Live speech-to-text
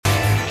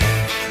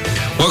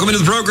Welcome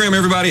into the program,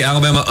 everybody.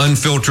 Alabama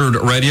Unfiltered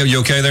Radio.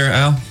 You okay there,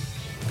 Al?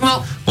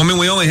 Well, I mean,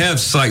 we only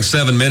have like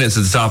 7 minutes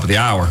at the top of the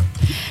hour.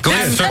 Go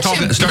ahead, start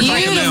talking. Start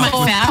talking now.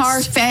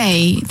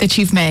 Parfait that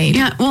you've made.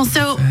 Yeah. Well,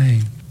 so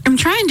I'm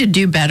trying to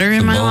do better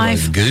in my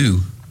life.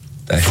 Goo.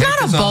 It's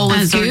not a bowl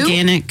of goo.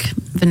 Organic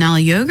vanilla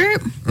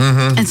yogurt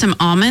and some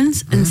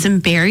almonds and some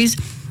berries.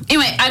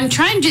 Anyway, I'm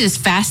trying to do this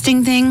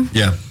fasting thing.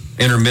 Yeah.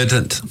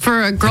 Intermittent.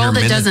 For a girl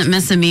that doesn't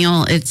miss a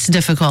meal, it's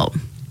difficult.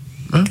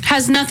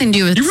 Has nothing to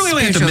do with You really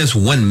only have to miss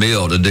one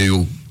meal to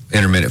do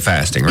intermittent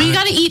fasting, right? Well, you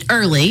got to eat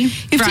early.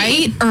 You have to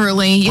eat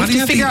early. You have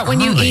to figure out when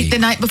you eat the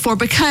night before,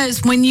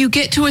 because when you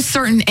get to a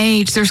certain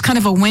age, there's kind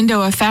of a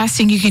window of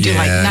fasting. You can do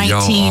like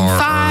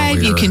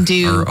 19.5. You can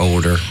do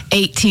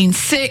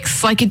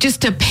 18.6. Like, it just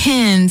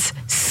depends,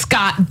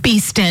 Scott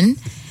Beeston.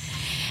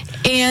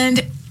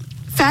 And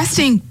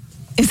fasting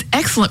is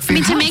excellent for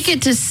your health. To make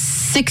it to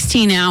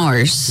 16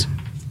 hours,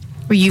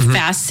 where you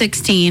fast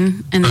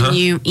 16 and then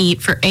you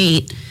eat for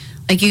 8,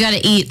 like, you got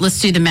to eat, let's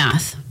do the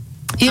math.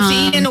 You have to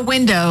eat in a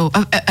window,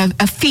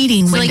 a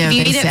feeding window. Like, if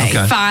you eat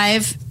at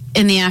 5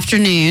 in the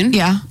afternoon,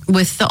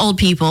 with the old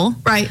people,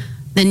 right?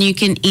 Then you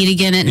can eat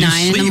again at 9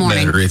 in the morning. You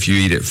sleep better if you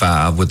eat at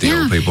 5 with the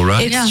old people,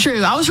 right? It's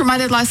true. I was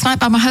reminded last night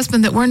by my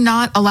husband that we're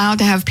not allowed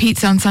to have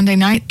pizza on Sunday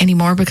night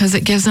anymore because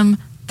it gives him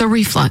the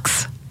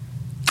reflux.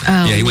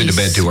 Yeah, he went to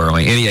bed too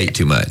early and he ate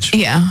too much.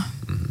 Yeah.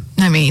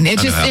 I mean, it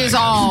just is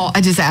all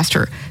a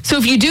disaster. So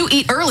if you do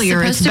eat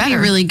earlier, it's supposed to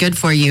be really good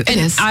for you. It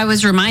is. I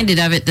was reminded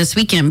of it this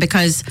weekend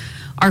because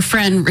our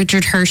friend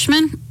Richard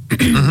Hirschman,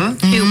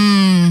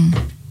 who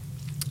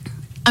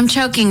I'm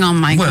choking on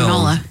my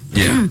granola.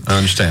 Yeah, I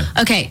understand.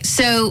 Okay,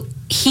 so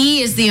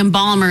he is the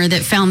embalmer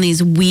that found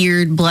these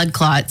weird blood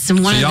clots,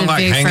 and one of the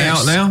very hang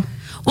out now?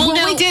 Well,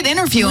 no, we did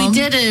interview him. We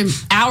did an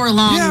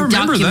hour-long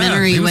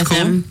documentary with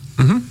him,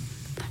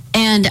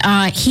 and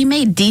he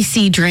made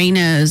DC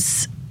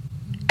Drano's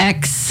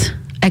X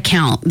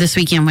account this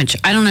weekend, which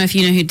I don't know if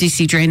you know who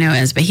DC Drano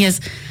is, but he has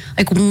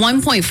like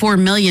 1.4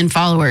 million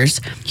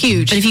followers.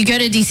 Huge. But if you go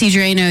to DC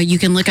Drano, you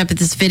can look up at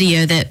this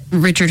video that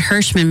Richard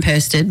Hirschman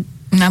posted.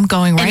 And I'm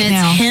going right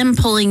now. And it's him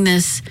pulling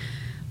these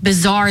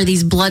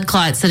blood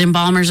clots that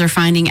embalmers are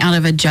finding out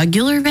of a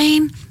jugular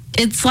vein.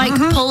 It's like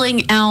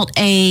pulling out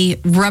a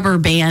rubber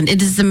band.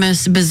 It is the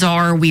most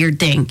bizarre, weird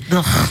thing.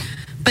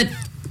 But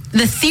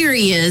the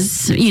theory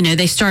is,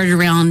 they started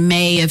around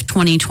May of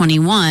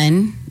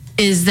 2021,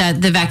 is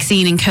that the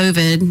vaccine and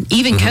COVID,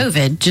 even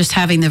COVID, just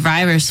having the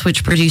virus,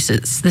 which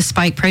produces the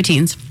spike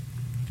proteins,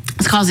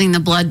 is causing the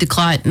blood to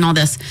clot and all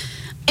this.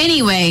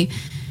 Anyway,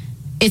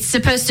 it's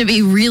supposed to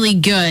be really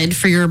good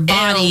for your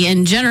body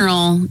in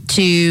general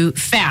to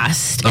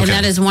fast. Okay. And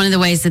that is one of the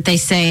ways that they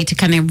say to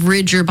kind of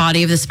rid your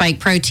body of the spike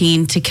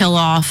protein to kill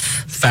off.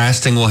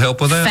 Fasting will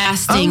help with that?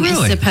 Fasting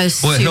is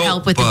supposed to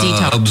help with the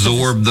detox.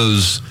 Absorb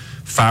those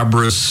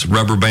fibrous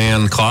rubber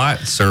band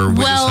clots, or we're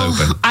just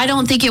hoping? I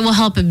don't think it will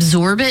help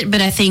absorb it, but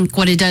I think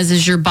what it does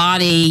is your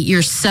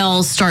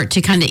cells start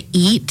to kind of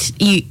eat.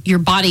 Your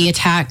body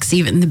attacks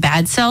even the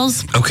bad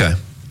cells. Okay.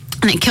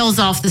 And it kills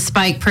off the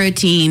spike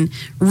protein,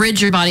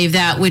 rids your body of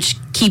that, which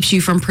keeps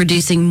you from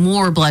producing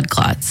more blood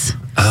clots.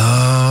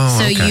 Oh,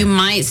 so you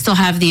might still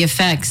have the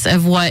effects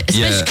of what,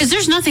 especially because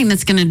there's nothing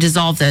that's going to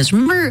dissolve those.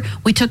 Remember,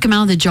 we took them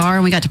out of the jar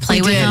and we got to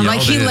play with them? Like,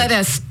 he let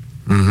us.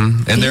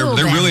 And they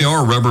really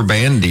are rubber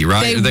bandy,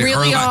 right? They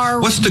really are.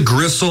 What's the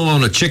gristle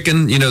on a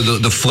chicken?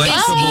 The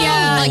flexible. Oh,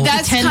 yeah, like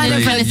that's kind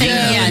of thing.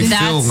 They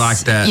feel like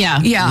that.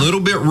 Yeah. A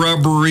little bit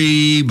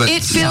rubbery, but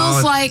it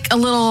feels like a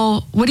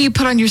little. What do you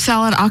put on your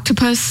salad?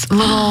 Octopus, a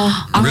little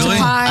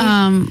octopi,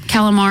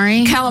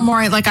 calamari.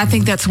 Calamari. Like, I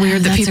think that's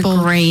weird that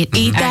people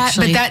eat that,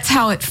 but that's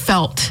how it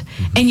felt.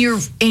 And you're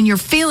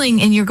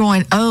feeling, and you're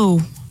going,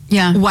 oh.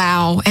 Yeah.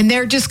 Wow. And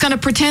they're just going to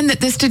pretend that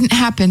this didn't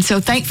happen.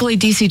 So thankfully,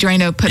 DC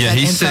Drano put that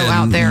info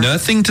out there.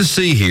 Nothing to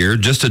see here,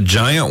 just a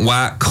giant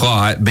white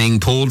clot being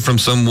pulled from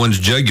someone's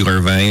jugular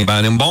vein by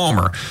an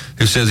embalmer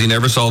who says he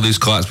never saw these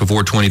clots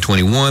before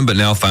 2021, but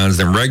now finds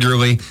them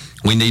regularly.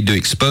 We need to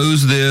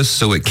expose this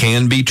so it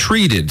can be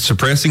treated.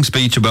 Suppressing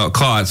speech about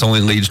clots only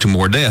leads to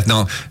more death.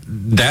 Now,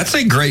 that's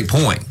a great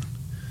point,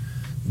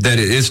 that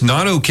it's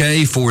not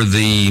okay for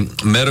the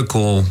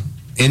medical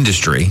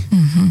industry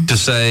to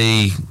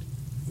say,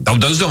 oh,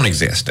 those don't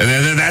exist.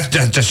 And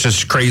that's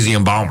just crazy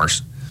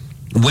embalmers.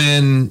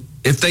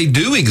 If they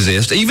do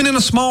exist, even in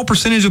a small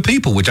percentage of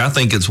people, which I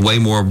think it's way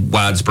more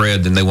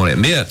widespread than they want to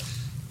admit,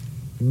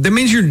 that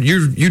means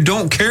you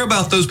don't care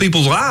about those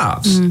people's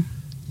lives.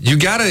 You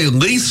got to at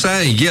least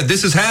say, yeah,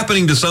 this is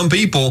happening to some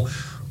people.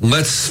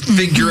 Let's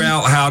figure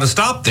out how to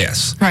stop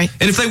this. Right.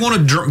 And if they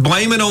want to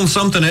blame it on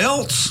something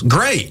else,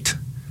 great.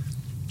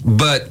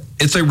 But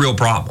it's a real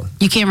problem.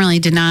 You can't really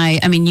deny.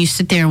 I mean, you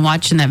sit there and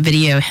watch in that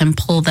video him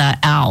pull that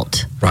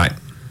out. Right.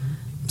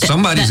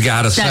 Somebody's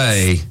got to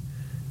say,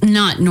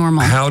 not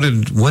normal.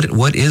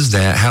 What is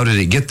that? How did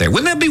it get there?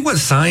 Wouldn't that be what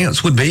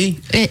science would be?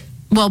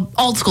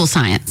 Old school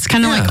science,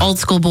 kind of like old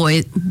school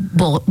bullies.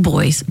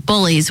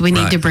 We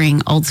need to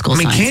bring old school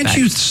science can't back.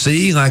 You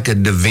see like a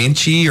Da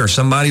Vinci or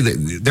somebody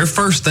that their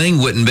first thing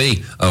wouldn't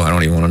be, oh, I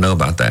don't even want to know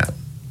about that.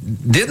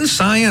 didn't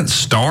science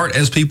start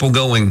as people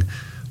going,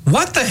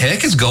 what the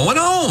heck is going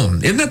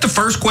on? Isn't that the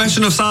first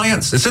question of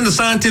science? It's in the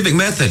scientific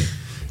method.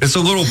 It's a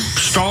little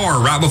star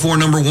right before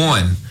number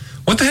 1.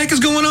 What the heck is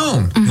going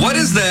on? Mm-hmm. What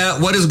is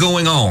that? What is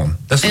going on?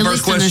 That's the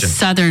first question. In the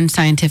Southern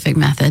scientific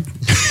method.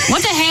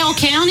 What the hell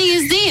county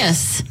is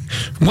this?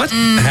 What?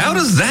 How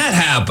does that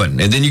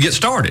happen? And then you get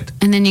started.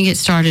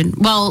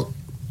 Well,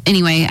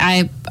 anyway,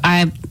 I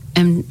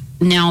am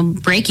now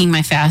breaking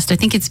my fast. I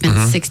think it's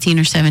been 16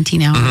 or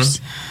 17 hours.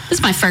 Mm-hmm. This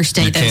is my first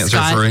day, though,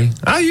 Scott. Cancer-free?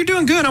 Oh, you're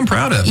doing good. I'm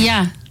proud of you.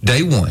 Yeah.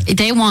 Day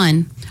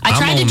one. I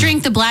tried to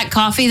drink the black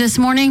coffee this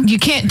morning. You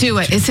can't do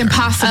it. It's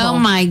impossible. Oh,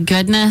 my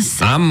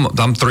goodness. I'm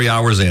 3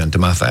 hours into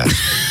my fast.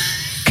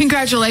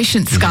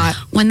 Congratulations, Scott.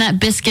 When that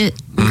biscuit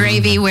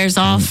gravy wears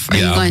off, are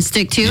you going to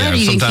stick to it, or are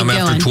you going to keep going?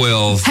 Sometime after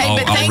 12,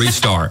 I'll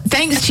restart.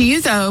 Thanks to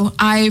you, though,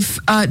 I've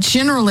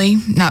generally,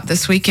 not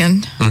this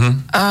weekend,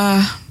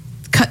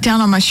 cut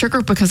down on my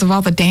sugar because of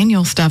all the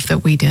Daniel stuff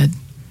that we did.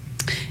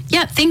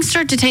 Yeah, things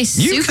start to taste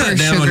super sugary. You cut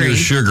down on your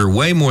sugar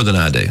way more than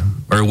I do,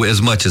 or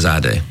as much as I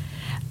do.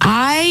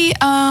 I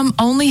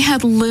only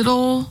had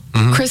little.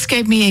 Mm-hmm. Chris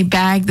gave me a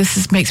bag.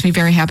 This makes me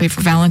very happy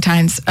for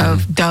Valentine's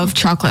of Dove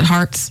chocolate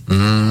hearts.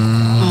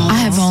 I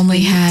have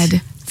only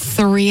had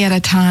 3 at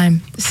a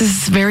time. This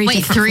is very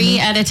different. Wait, 3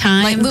 at a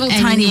time? Like little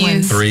tiny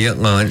ones. 3 at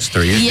lunch,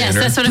 3 at dinner. Yes,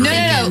 that's what I'm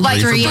thinking. No,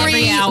 like 3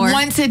 every hour.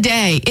 Once a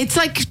day. It's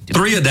like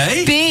 3 a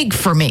day? Big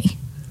for me.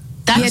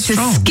 That's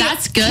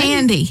good.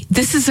 Candy.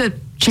 This is a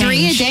change.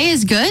 3 a day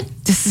is good?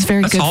 This is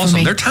very good awesome. for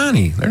me. They're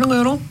tiny. They're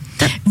little.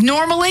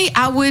 Normally,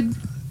 I would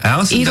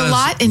eat a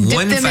lot and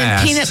dip them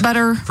in peanut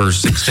butter for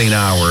 16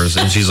 hours,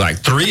 and she's like,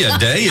 3 a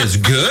day is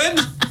good?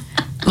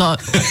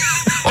 Look,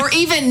 or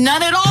even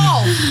none at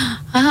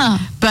all.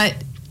 But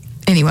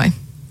anyway,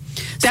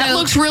 that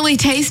looks really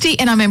tasty,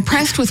 and I'm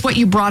impressed with what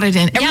you brought it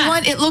in.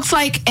 Everyone, it looks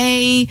like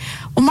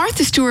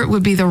Martha Stewart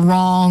would be the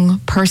wrong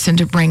person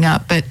to bring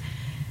up, but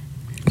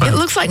it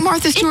looks like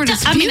Martha Stewart.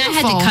 It's beautiful. I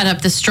had to cut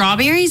up the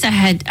strawberries. I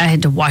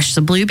had to wash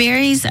the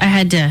blueberries. I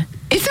had to.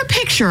 It's a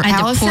picture, I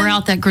had to pour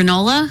out that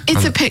granola.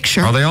 It's a picture.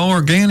 Are they all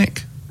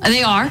organic?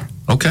 They are.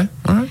 Okay.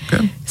 All right.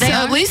 Good. So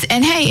at least,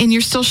 and you're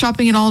still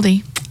shopping at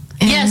Aldi.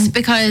 Yes,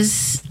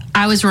 because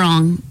I was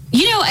wrong.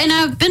 And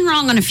I've been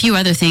wrong on a few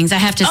other things. I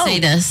have to say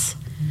this.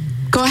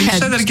 Go ahead. Can you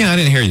say that again? I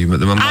didn't hear you. But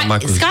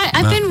Scott,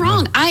 I've been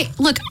wrong.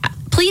 Look.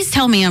 Please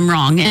tell me I'm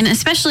wrong, and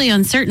especially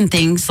on certain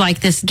things like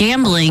this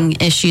gambling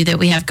issue that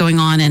we have going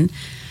on in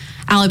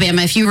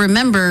Alabama. If you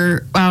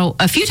remember,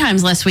 a few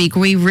times last week,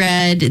 we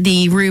read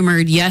the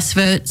rumored yes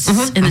votes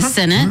in the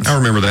Senate. I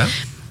remember that.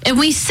 And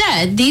we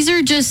said, these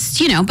are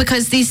just,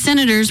 because these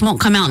senators won't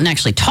come out and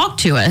actually talk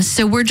to us,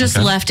 so we're just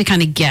left to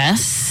kind of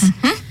guess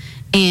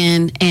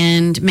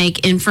and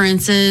make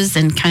inferences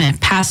and kind of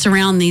pass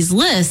around these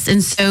lists.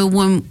 And so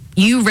when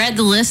you read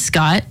the list,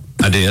 Scott.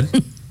 I did.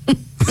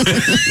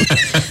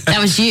 That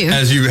was you.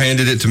 As you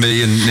handed it to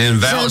me and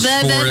vouched for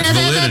its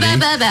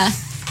validity.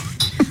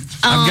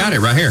 I've got it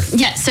right here.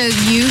 Yeah, so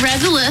you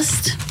read the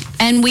list,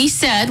 and we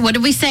said, what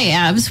did we say,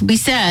 Abs? We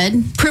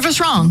said, prove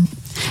us wrong.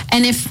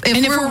 And if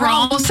we're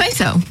wrong, we'll say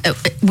so.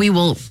 We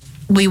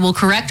will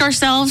correct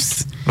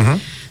ourselves.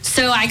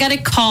 So I got a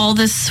call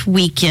this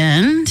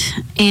weekend,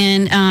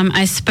 and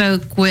I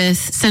spoke with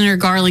Senator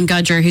Garland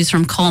Gudger, who's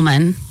from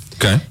Coleman,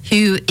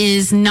 who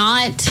is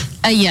not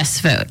a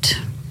yes vote.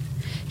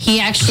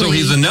 So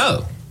he's a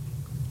no.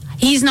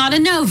 He's not a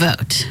no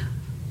vote.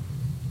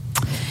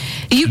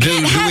 You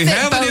can't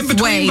have an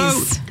in-between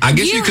vote? I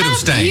guess you could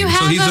abstain.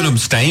 So he's an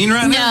abstain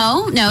right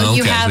now? No. Okay,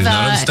 you have so he's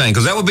not abstain,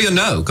 because that would be a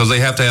no, because they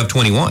have to have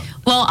 21.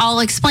 Well,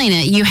 I'll explain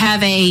it. You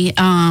have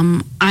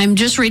I'm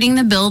just reading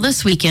the bill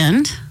this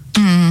weekend,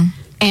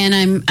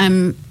 and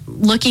I'm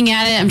looking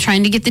at it. I'm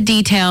trying to get the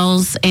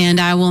details, and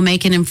I will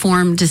make an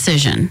informed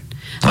decision.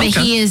 But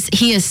he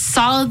is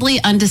solidly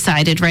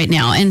undecided right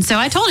now. And so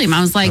I told him,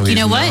 I was like, you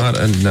know what?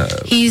 No.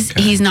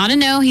 He's not a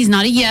no, he's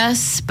not a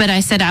yes. But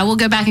I said, I will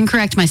go back and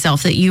correct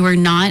myself that you are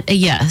not a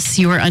yes.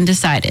 You are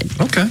undecided.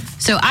 Okay.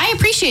 So I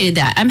appreciated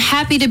that. I'm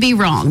happy to be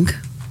wrong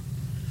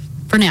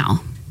for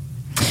now.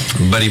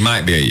 But he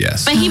might be a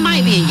yes. But he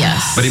might be a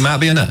yes. But he might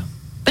be a no.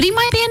 But he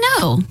might be a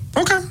no.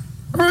 Okay.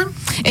 All right.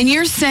 And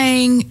you're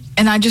saying,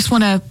 and I just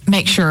want to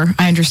make sure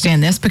I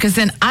understand this, because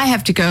then I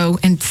have to go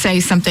and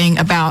say something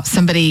about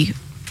somebody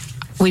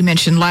we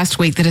mentioned last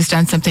week that has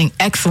done something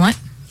excellent,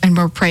 and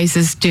more praise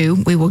is due.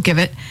 We will give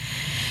it.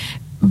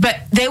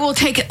 But they will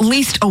take at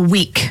least a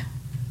week.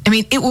 I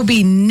mean, it will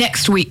be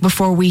next week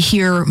before we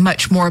hear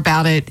much more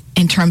about it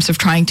in terms of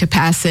trying to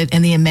pass it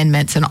and the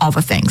amendments and all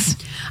the things.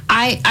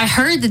 I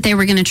heard that they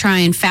were going to try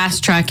and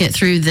fast track it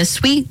through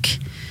this week,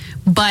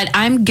 but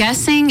I'm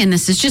guessing, and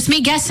this is just me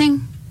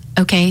guessing,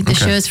 the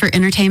show is for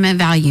entertainment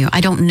value.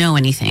 I don't know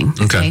anything,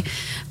 okay?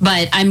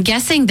 But I'm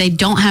guessing they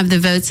don't have the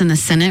votes in the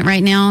Senate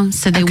right now,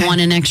 so they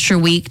want an extra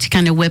week to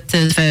kind of whip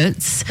those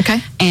votes. Okay.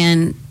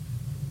 And,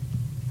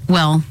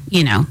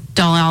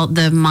 dole out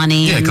the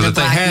money and the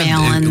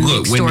blackmail and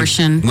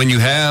extortion. When you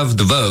have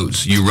the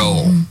votes, you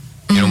roll. You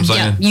know what I'm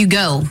saying? Yeah, you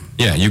go.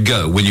 Yeah, you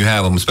go when you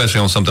have them,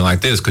 especially on something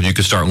like this, because you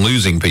could start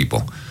losing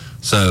people.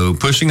 So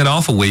pushing it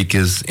off a week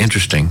is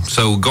interesting.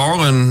 So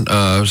Garland,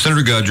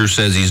 Senator Gudger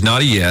says he's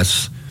not a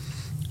yes,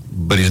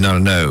 but he's not a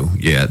no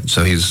yet.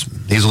 So he's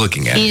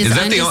looking at it. Is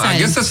that I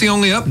guess that's the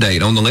only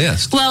update on the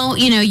list. Well,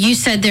 you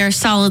said there are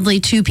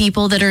solidly 2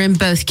 people that are in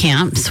both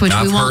camps, which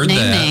we won't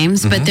name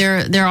names, but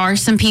there are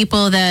some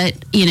people that,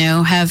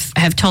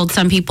 have told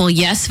some people,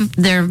 yes,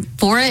 they're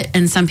for it,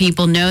 and some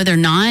people, no, they're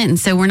not. And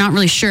so we're not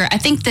really sure. I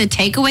think the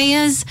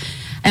takeaway is,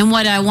 and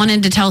what I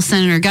wanted to tell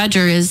Senator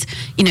Gudger is,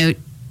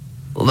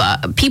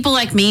 people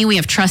like me, we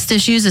have trust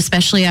issues,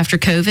 especially after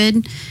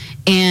COVID.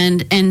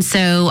 And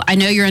so I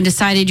know you're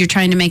undecided. You're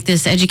trying to make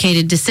this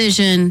educated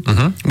decision,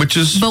 which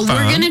is but fine.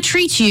 We're going to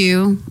treat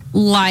you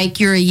like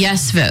you're a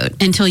yes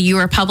vote until you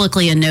are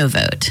publicly a no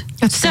vote.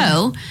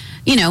 So,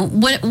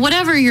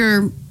 whatever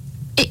even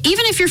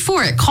if you're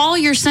for it, call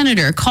your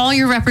senator, call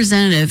your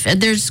representative.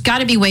 There's got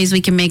to be ways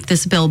we can make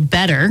this bill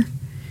better.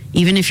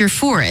 Even if you're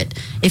for it,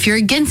 if you're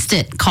against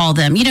it, call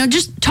them.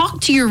 Just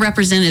talk to your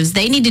representatives.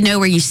 They need to know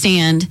where you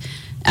stand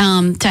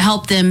to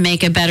help them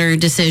make a better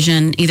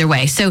decision either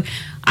way. So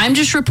I'm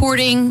just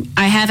reporting.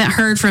 I haven't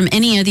heard from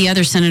any of the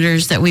other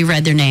senators that we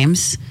read their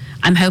names.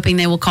 I'm hoping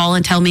they will call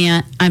and tell me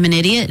I'm an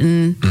idiot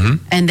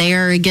and they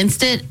are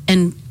against it.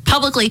 And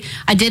publicly,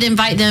 I did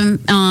invite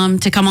them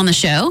to come on the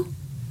show.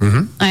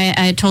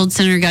 I told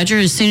Senator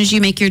Gudger, as soon as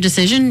you make your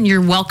decision,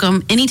 you're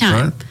welcome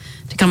anytime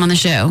to come on the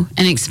show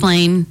and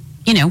explain,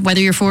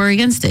 whether you're for or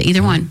against it,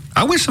 either one.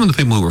 I wish some of the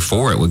people who were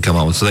for it would come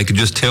on so they could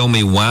just tell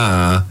me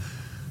why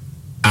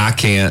I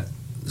can't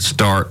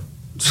start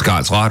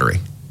Scott's Lottery.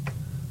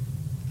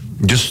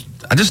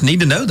 I just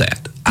need to know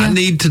that. Yeah.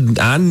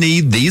 I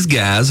need these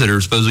guys that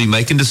are supposed to be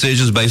making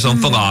decisions based on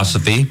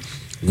philosophy,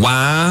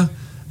 why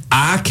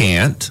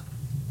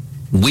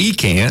we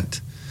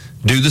can't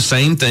do the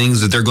same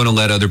things that they're going to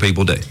let other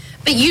people do.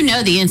 But you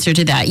know the answer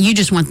to that. You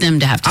just want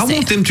them to have to say. I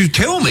want them to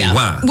tell me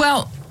why.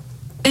 Well,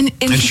 and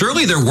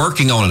surely they're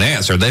working on an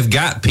answer. They've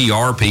got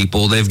PR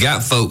people. They've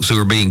got folks who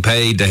are being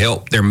paid to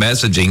help their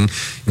messaging.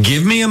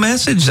 Give me a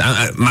message.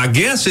 My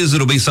guess is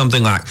it'll be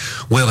something like,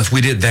 well, if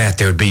we did that,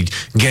 there would be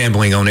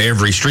gambling on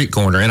every street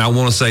corner. And I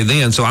want to say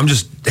then, so I'm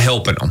just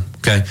helping them,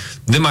 okay?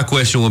 Then my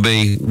question will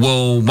be,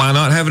 well, why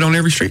not have it on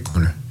every street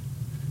corner?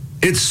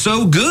 It's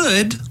so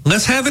good.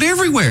 Let's have it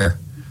everywhere.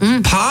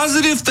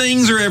 Positive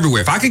things are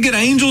everywhere. If I could get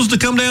angels to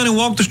come down and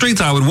walk the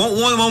streets, I would want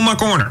one on my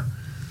corner.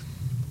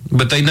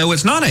 But they know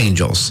it's not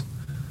angels.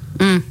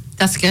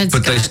 That's good.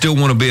 But they still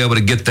want to be able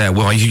to get that.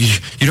 Well, you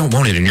don't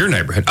want it in your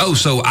neighborhood. Oh,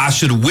 so I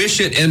should wish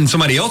it in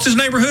somebody else's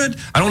neighborhood?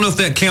 I don't know if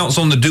that counts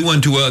on the do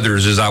unto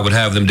others as I would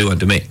have them do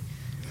unto me.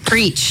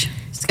 Preach,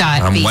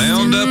 Scott. I'm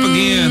wound up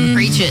again.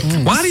 Preach it.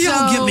 Why do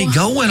y'all get me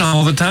going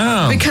all the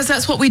time? Because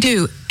that's what we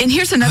do. And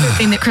here's another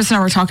thing that Chris and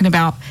I were talking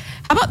about.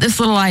 How about this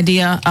little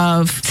idea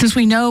of, since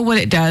we know what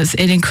it does,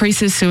 it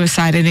increases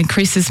suicide, it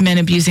increases men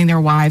abusing their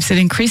wives, it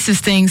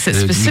increases things that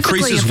specifically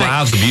increases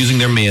wives abusing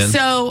their men.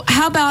 So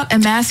how about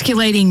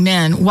emasculating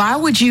men? Why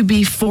would you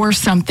be for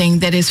something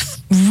that is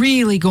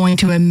really going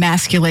to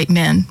emasculate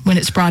men when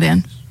it's brought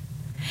in?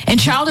 And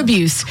child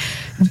abuse,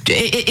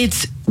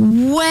 it's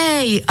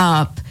way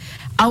up.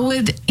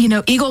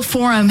 Eagle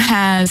Forum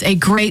has a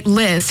great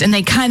list, and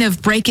they kind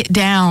of break it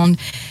down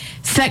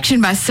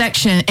section by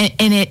section,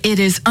 and it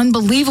is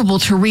unbelievable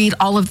to read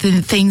all of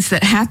the things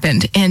that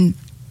happened. And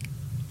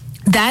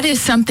that is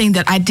something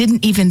that I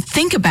didn't even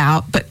think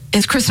about, but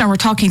as Chris and I were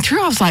talking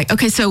through, I was like,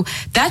 okay, so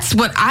that's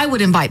what I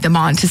would invite them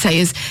on to say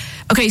is,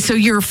 okay, so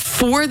you're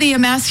for the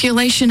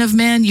emasculation of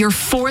men, you're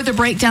for the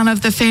breakdown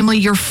of the family,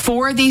 you're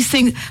for these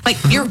things, like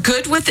you're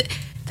good with it.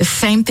 The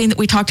same thing that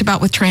we talked about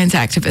with trans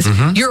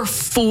activists. You're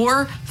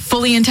for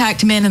fully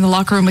intact men in the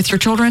locker room with your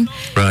children.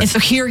 Right. And so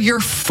here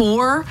you're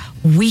for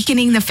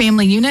weakening the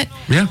family unit.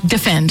 Yeah.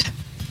 Defend.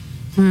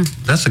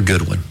 That's a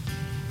good one.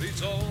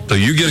 So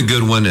you get a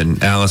good one,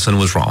 and Allison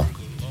was wrong.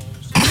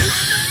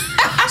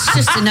 It's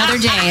just another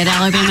day at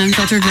Alabama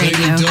Unfiltered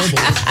Radio.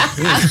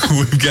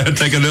 We've got to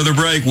take another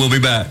break. We'll be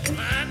back. So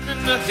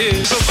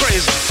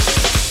crazy.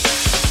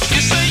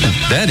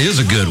 That is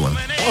a good one.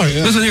 Oh,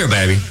 yeah. Listen here,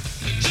 baby.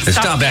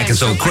 Stop acting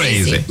so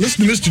crazy.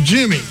 Listen to Mr.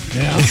 Jimmy.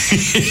 Yeah.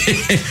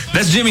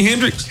 That's Jimi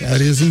Hendrix?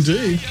 That is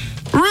indeed.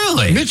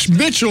 Really? Mitch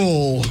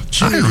Mitchell.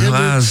 I didn't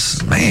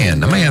realize,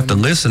 man, I may have to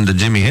listen to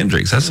Jimi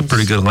Hendrix. That's a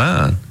pretty good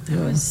line. It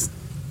was.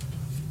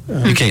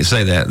 You can't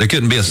say that. There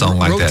couldn't be a song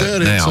like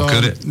that now,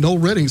 could it? Noel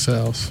Redding's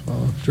house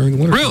during the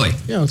winter. Really?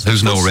 Yeah.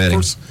 Who's Noel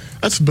Redding?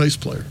 That's the bass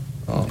player.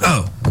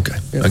 Oh, okay.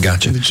 Yeah. I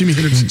got you. The Jimi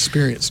Hendrix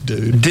Experience,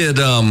 dude. Did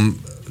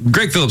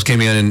Greg Phillips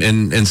came in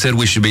and said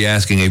we should be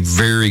asking a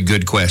very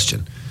good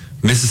question.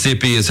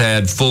 Mississippi has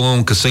had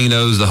full-on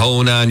casinos, the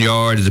whole 9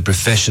 yards, a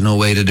professional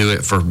way to do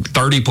it for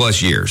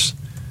 30-plus years.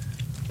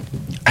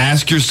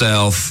 Ask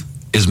yourself,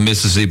 is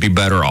Mississippi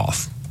better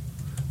off?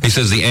 He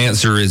says the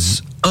answer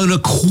is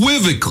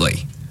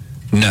unequivocally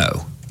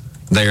no.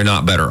 They are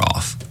not better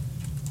off.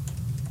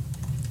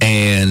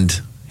 And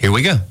here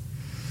we go.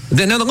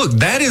 Now, look,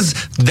 that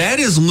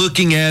is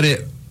looking at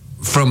it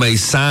from a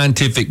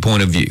scientific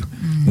point of view.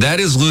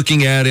 That is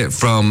looking at it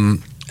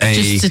from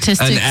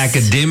an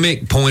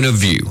academic point of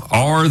view,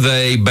 are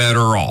they better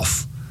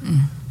off?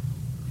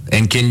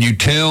 And can you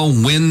tell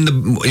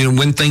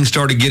when things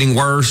started getting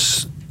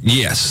worse?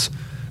 Yes.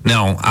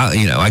 Now,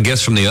 I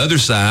guess from the other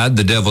side,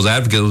 the devil's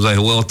advocate will say,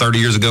 well, 30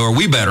 years ago, are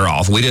we better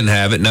off? We didn't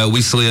have it. No,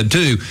 we slid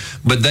too.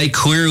 But they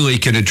clearly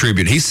can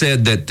attribute. He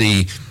said that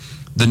the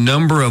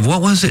number of,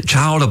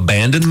 child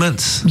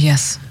abandonments?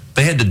 Yes.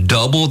 They had to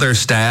double their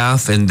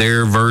staff in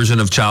their version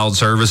of child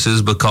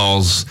services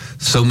because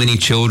so many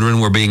children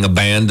were being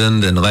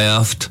abandoned and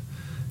left.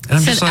 And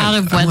it said out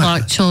of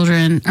wedlock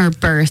children or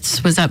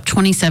births was up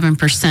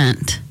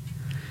 27%.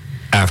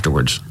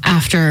 Afterwards.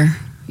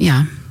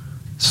 Yeah.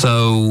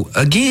 So,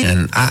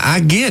 again, I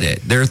get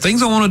it. There are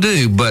things I want to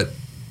do, but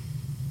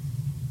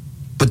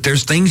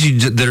there's things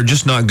that are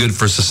just not good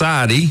for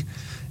society.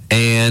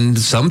 And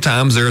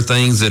sometimes there are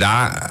things that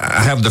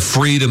I have the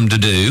freedom to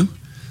do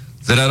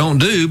that I don't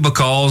do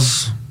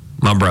because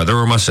my brother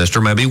or my sister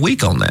may be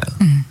weak on that.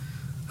 Mm-hmm.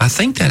 I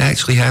think that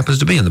actually happens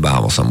to be in the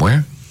Bible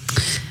somewhere.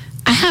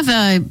 I have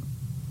a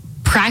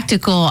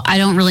practical, I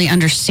don't really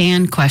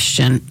understand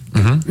question.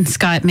 Mm-hmm. And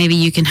Scott, maybe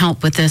you can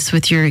help with this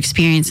with your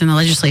experience in the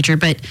legislature.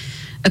 But,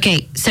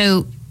 okay,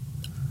 so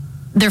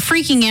they're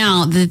freaking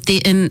out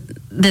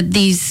that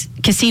these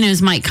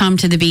casinos might come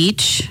to the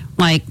beach,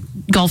 like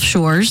Gulf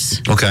Shores.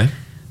 Okay.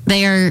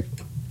 They are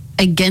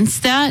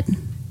against that.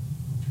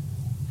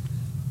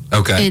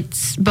 Okay.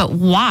 But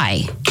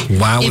why?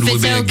 Why would we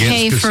be against casinos?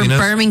 If it's okay for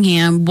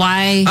Birmingham,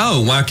 why?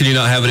 Oh, why can you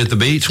not have it at the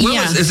beach? Well,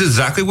 yeah. It's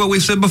exactly what we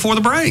said before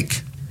the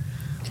break.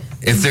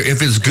 If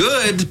it's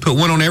good, put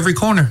one on every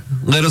corner.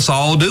 Let us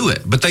all do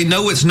it. But they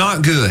know it's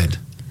not good.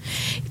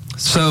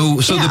 So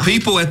the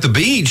people at the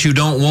beach who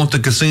don't want the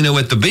casino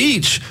at the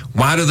beach,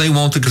 why do they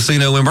want the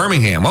casino in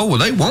Birmingham? Oh, well,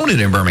 they want it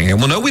in Birmingham.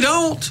 Well, no, we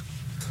don't.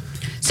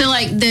 So,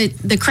 like,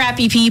 the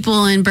crappy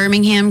people in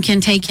Birmingham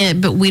can take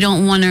it, but we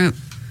don't want to...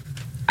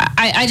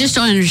 I just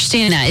don't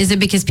understand that. Is it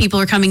because people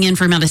are coming in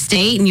from out of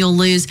state and you'll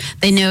lose,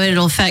 they know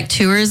it'll affect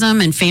tourism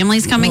and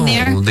families coming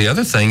there? The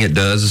other thing it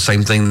does, the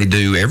same thing they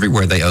do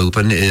everywhere they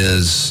open,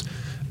 is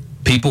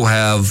people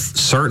have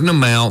certain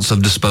amounts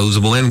of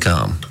disposable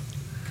income.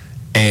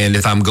 And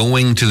if I'm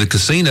going to the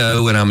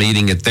casino and I'm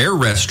eating at their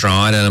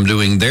restaurant and I'm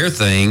doing their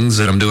things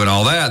and I'm doing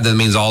all that, that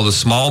means all the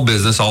small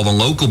business, all the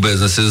local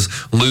businesses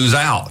lose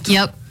out.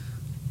 Yep.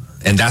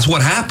 And that's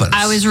what happens.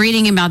 I was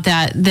reading about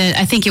that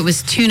I think it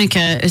was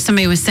Tunica.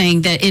 Somebody was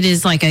saying that it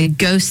is like a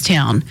ghost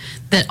town,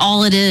 that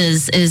all it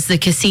is the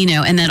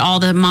casino, and that all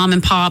the mom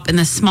and pop and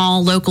the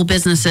small local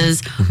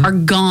businesses are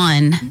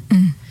gone.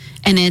 Mm-hmm.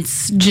 And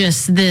it's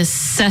just this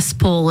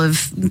cesspool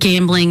of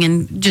gambling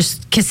and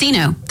just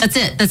casino. That's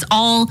it. That's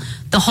all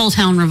the whole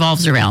town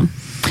revolves around.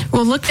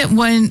 Well, look at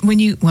I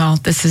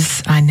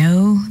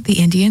know the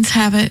Indians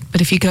have it,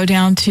 but if you go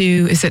down to,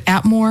 is it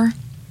Atmore?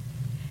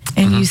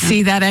 And you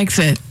see that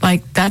exit,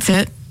 like that's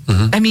it.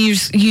 Mm-hmm. I mean,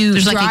 you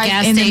There's drive like a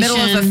gas in station. the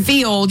middle of a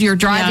field. You're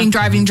driving,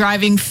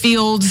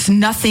 fields,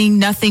 nothing,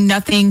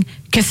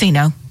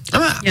 casino.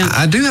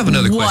 I do have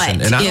another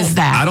question. And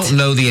I don't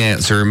know the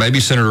answer. Maybe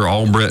Senator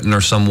Albritton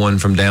or someone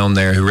from down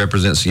there who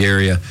represents the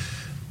area.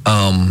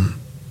 And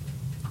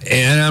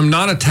I'm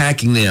not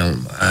attacking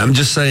them. I'm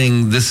just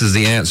saying this is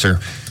the answer,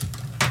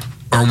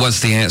 or what's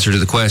the answer to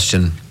the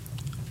question.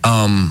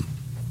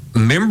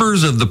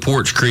 Members of the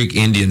Poarch Creek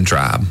Indian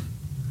tribe,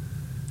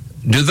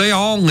 do they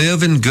all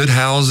live in good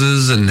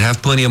houses and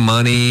have plenty of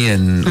money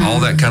and all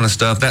that kind of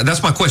stuff?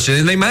 That's my question.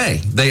 And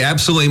they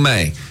absolutely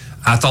may.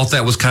 I thought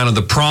that was kind of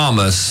the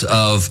promise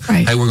of,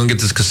 hey, we're going to get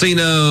this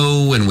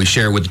casino and we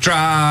share it with the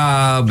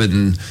tribe.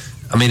 And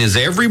I mean, is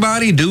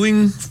everybody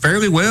doing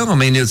fairly well? I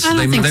mean,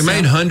 they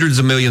made hundreds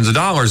of millions of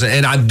dollars,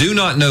 and I do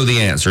not know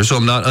the answer, so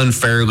I'm not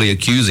unfairly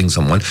accusing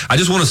someone. I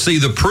just want to see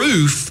the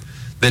proof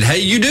that, hey,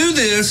 you do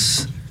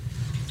this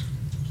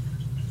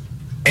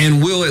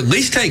and we'll at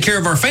least take care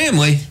of our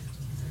family.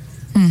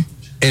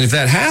 And if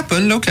that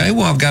happened, okay,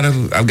 well, I've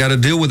got to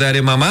deal with that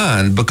in my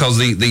mind, because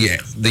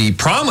the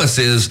promise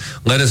is,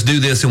 let us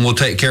do this and we'll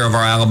take care of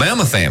our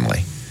Alabama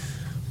family.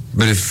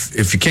 But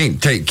if you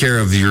can't take care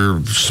of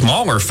your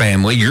smaller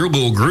family, your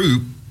little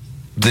group,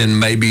 then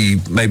maybe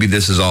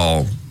this is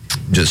all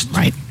just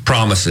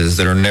promises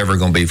that are never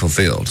going to be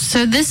fulfilled.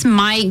 So this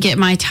might get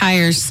my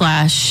tires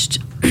slashed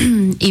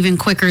even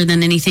quicker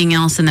than anything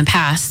else in the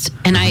past.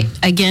 And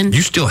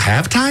you still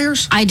have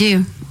tires? I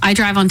do. I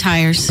drive on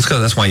tires.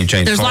 That's why you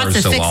change cars so often.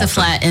 There's lots of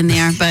fix-a-flat in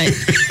there, but...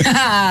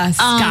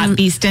 Scott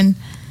Beeston.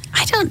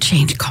 I don't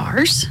change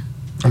cars.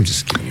 I'm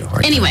just giving you a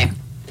hard time. Anyway,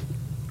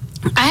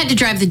 I had to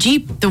drive the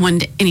Jeep the one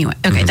day. Anyway,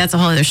 okay, that's a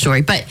whole other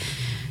story. But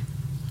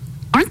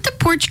aren't the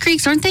Poarch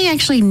Creeks, aren't they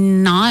actually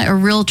not a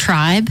real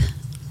tribe?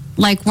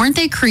 Like, weren't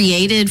they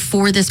created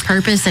for this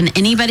purpose and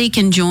anybody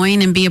can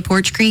join and be a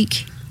Poarch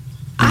Creek?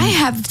 I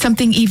have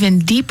something even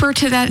deeper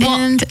to that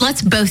end.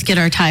 Let's both get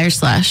our tires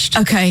slashed.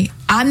 Okay.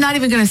 I'm not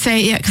even going to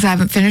say it yet because I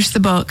haven't finished the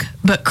book,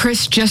 but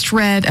Chris just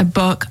read a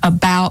book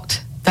about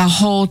the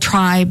whole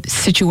tribe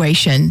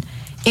situation.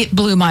 It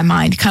blew my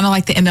mind, kind of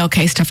like the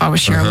MLK stuff I was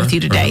sharing with you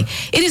today.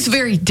 It is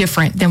very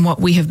different than what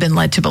we have been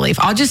led to believe.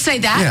 I'll just say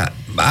that.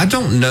 Yeah, I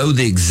don't know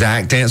the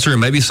exact answer,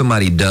 and maybe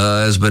somebody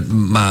does, but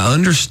my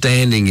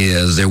understanding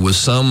is there was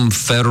some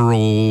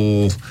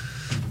federal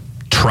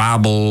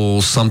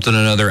tribal something or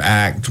another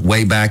act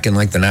way back in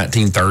like the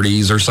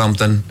 1930s or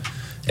something.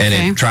 And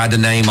it tried to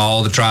name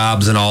all the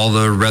tribes and all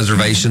the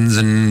reservations,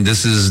 and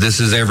this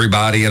is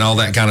everybody and all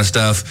that kind of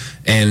stuff.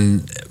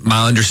 And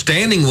my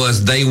understanding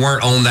was they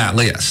weren't on that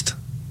list.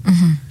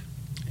 Mm-hmm.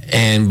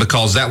 And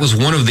because that was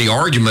one of the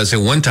arguments at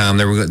one time,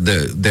 they were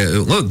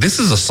look, this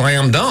is a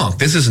slam dunk.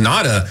 This is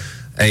not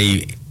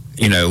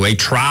a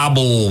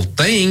tribal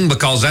thing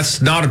because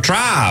that's not a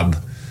tribe.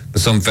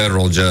 But some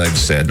federal judge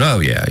said, "Oh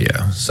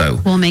yeah." So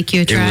we'll make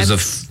you a tribe.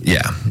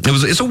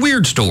 It's a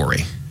weird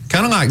story.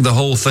 Kind of like the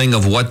whole thing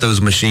of what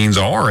those machines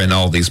are in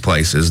all these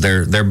places.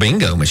 They're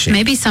bingo machines.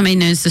 Maybe somebody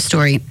knows the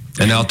story.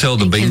 And I'll tell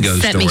the bingo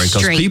story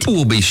because people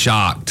will be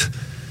shocked.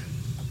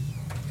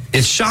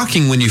 It's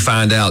shocking when you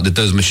find out that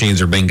those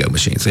machines are bingo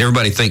machines.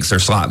 Everybody thinks they're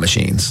slot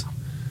machines.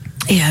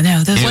 Yeah,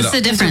 no. What's the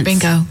difference?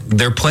 Bingo.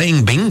 They're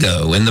playing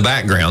bingo in the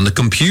background. The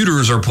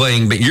computers are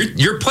playing.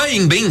 You're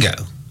playing bingo.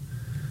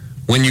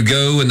 When you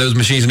go in those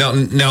machines,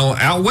 now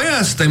out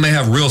west, they may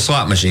have real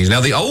slot machines.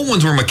 Now, the old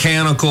ones were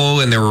mechanical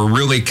and they were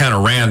really kind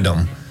of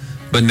random,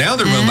 but now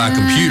they're run by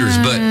computers.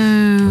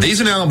 But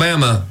these in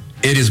Alabama,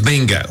 it is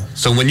bingo.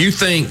 So when you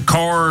think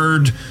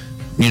card,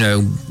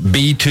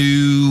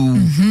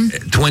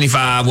 B2,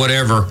 25,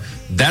 whatever,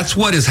 that's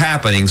what is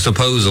happening,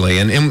 supposedly.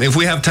 And if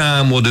we have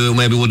time, we'll do it.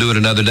 Maybe we'll do it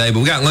another day. But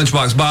we got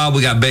Lunchbox Bob,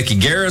 we got Becky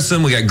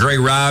Garrison, we got Gray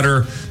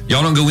Ryder.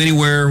 Y'all don't go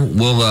anywhere.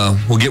 We'll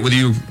get with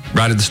you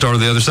right at the start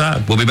of the other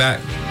side. We'll be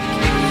back.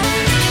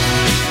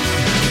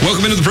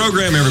 Welcome into the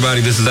program,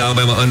 everybody. This is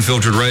Alabama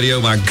Unfiltered Radio.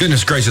 My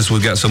goodness gracious,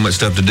 we've got so much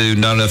stuff to do,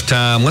 not enough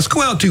time. Let's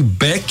go out to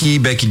Becky.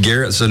 Becky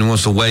Garrison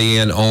wants to weigh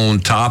in on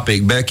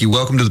topic. Becky,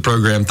 welcome to the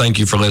program. Thank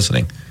you for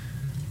listening.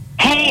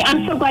 Hey,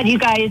 I'm so glad you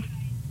guys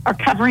are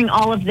covering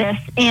all of this.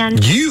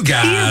 And you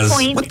guys,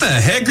 point, what the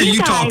heck are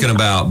you talking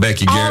about,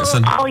 Becky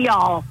Garrison? All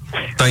y'all.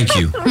 Thank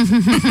you.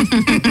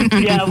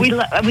 Yeah,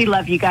 we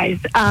love you guys.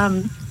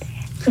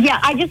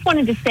 Yeah, I just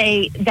wanted to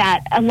say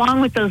that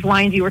along with those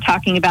lines you were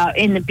talking about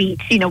in the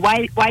beach,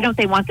 why don't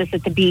they want this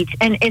at the beach?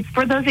 And it's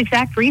for those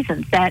exact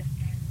reasons that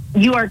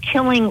you are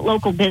killing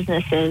local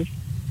businesses.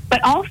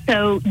 But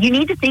also, you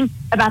need to think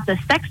about the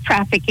sex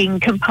trafficking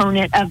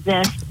component of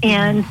this.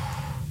 And,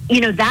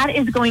 that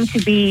is going to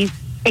be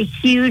a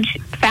huge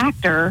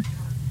factor.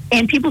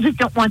 And people just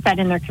don't want that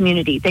in their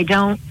community. They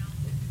don't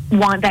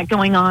want that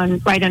going on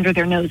right under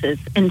their noses.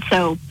 And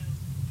so,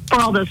 for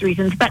all those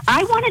reasons. But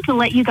I wanted to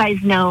let you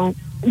guys know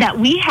that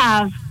we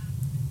have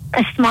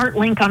a smart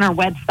link on our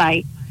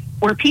website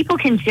where people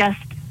can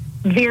just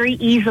very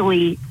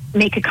easily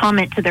make a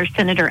comment to their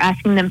senator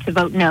asking them to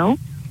vote no.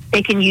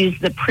 They can use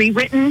the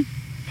pre-written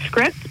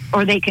script,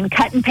 or they can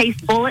cut and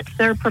paste bullets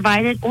that are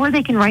provided, or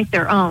they can write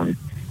their own.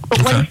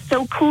 But what is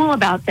so cool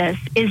about this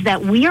is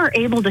that we are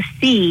able to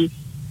see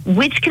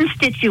which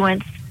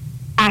constituents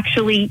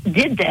actually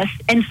did this.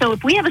 And so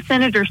if we have a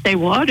senator say,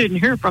 well, I didn't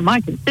hear from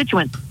my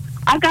constituents,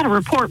 I've got a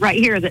report right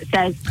here that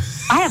says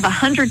I have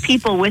 100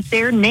 people with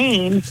their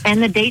names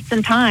and the dates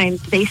and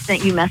times they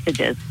sent you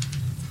messages.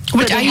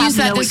 Which I used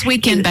that this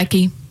weekend,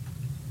 Becky.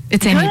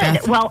 It's Amy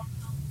Beth. Well,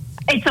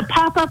 it's a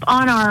pop-up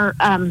on our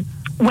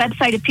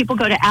website. If people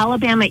go to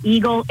Alabama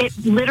Eagle, it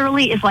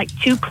literally is like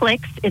 2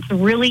 clicks. It's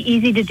really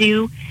easy to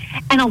do.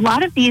 And a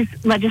lot of these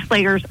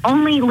legislators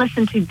only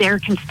listen to their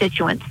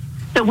constituents.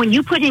 So when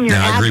you put in your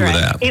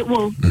address, it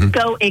will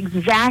go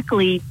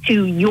exactly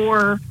to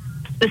your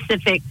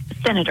specific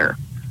senator.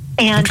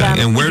 And,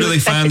 and where do they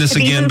find this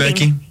again,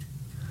 Becky?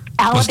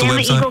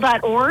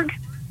 AlabamaEagle.org.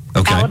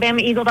 Okay.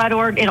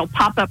 AlabamaEagle.org. It'll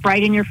pop up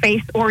right in your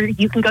face, or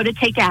you can go to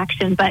Take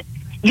Action, but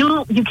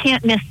you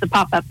can't miss the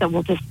pop-up that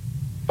will just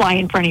fly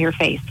in front of your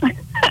face.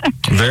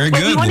 Very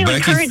good. We want to Becky,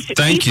 encourage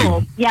thank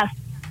people. You. Yes,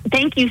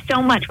 thank you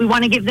so much. We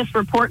want to give this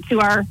report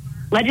to our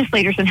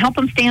legislators and help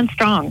them stand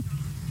strong.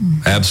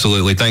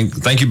 Absolutely.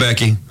 Thank you,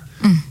 Becky.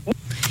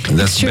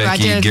 That's true,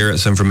 Becky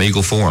Garrison from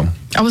Eagle Forum.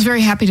 I was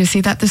very happy to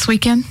see that this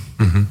weekend.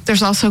 Mm-hmm.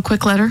 There's also a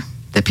quick letter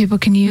that people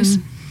can use.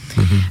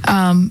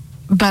 Mm-hmm.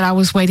 But I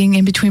was waiting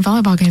in between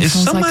volleyball games.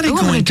 Is somebody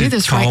going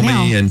to call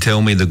me and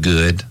tell me the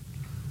good?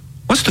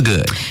 What's the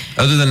good?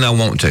 Other than I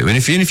want to. And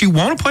if you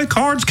want to play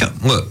cards,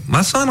 look,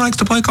 my son likes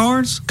to play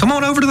cards. Come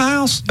on over to the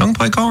house. Y'all can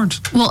play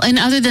cards. Well, and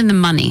other than the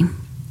money.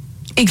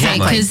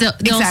 Exactly. Because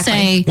they'll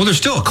say... Well, there's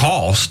still a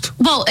cost.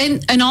 Well,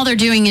 and all they're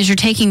doing is you're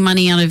taking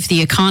money out of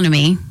the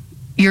economy.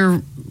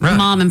 Your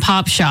mom and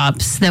pop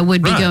shops that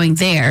would be going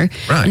there.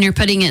 Right. And you're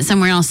putting it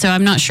somewhere else. So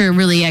I'm not sure it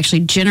really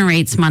actually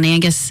generates money. I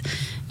guess...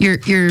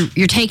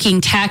 You're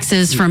taking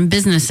taxes from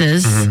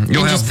businesses and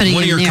just putting it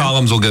in there. One of your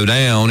columns will go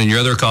down and your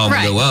other column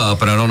will go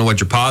up, and I don't know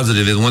what your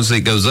positive is once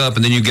it goes up,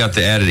 and then you've got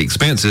the added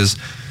expenses.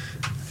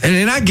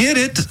 And I get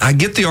it. I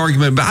get the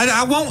argument, but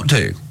I want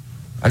to.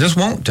 I just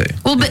want to.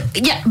 Well,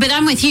 but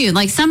I'm with you.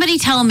 Like, somebody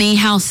tell me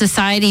how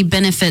society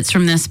benefits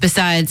from this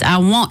besides I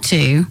want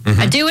to.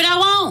 I do what I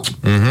want.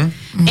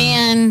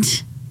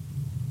 And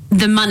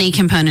the money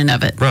component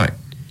of it. Right.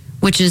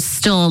 which is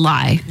still a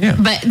lie. Yeah.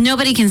 But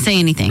nobody can say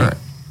anything. Right.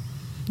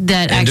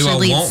 That and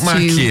actually do I want my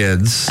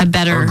kids a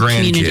better or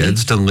grandkids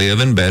community to live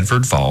in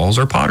Bedford Falls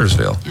or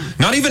Pottersville? Yeah.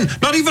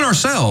 Not even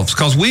ourselves,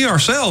 because we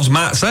ourselves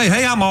might say,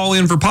 "Hey, I'm all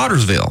in for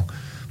Pottersville,"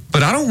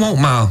 but I don't want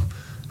my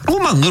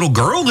little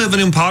girl living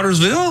in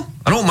Pottersville.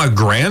 I don't want my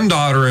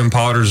granddaughter in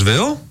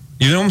Pottersville.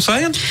 You know what I'm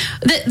saying?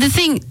 The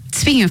thing,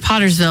 speaking of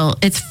Pottersville,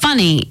 it's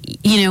funny.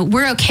 You know,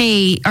 we're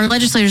okay. Our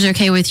legislators are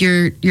okay with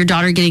your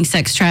daughter getting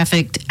sex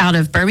trafficked out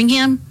of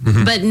Birmingham,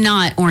 but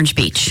not Orange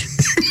Beach.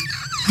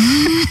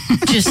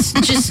 just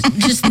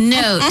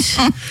note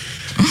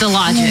the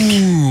logic.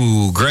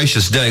 Ooh,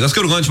 gracious day. Let's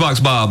go to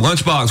Lunchbox Bob.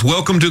 Lunchbox,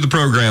 welcome to the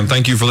program.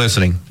 Thank you for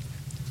listening.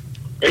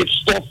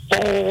 It's the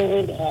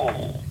third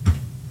half.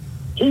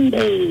 2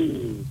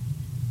 days.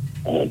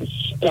 And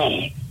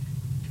Scott.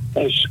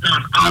 And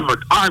Scott,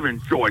 I've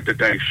enjoyed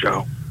today's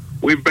show.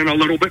 We've been a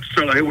little bit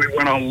silly. We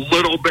went a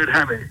little bit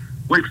heavy.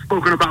 We've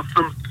spoken about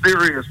some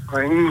serious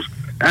things,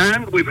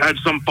 and we've had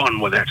some fun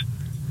with it.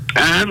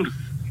 And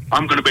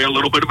I'm going to be a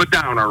little bit of a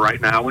downer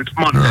right now. It's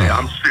Monday.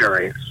 I'm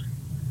serious.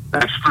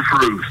 That's the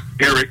truth.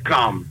 Here it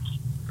comes.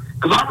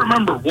 Because I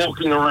remember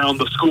walking around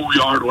the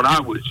schoolyard when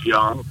I was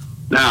young.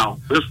 Now,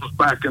 this was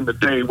back in the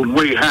day when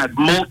we had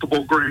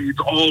multiple grades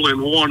all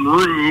in one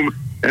room,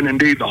 and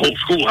indeed the whole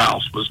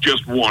schoolhouse was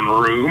just one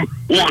room,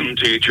 one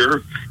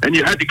teacher, and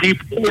you had to keep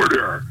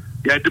order.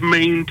 You had to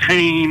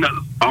maintain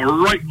a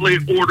rightly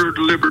ordered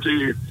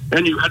liberty,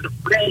 and you had to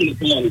play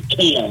upon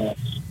chaos.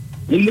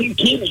 And these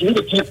kids would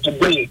have kept to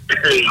bring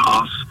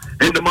chaos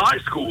into my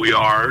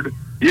schoolyard.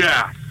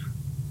 Yes.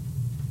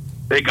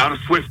 They got a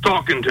swift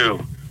talking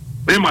to.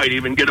 They might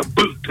even get a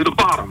boot to the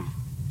bottom.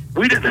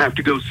 We didn't have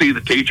to go see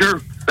the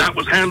teacher. That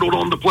was handled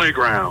on the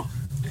playground.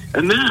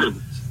 And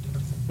then,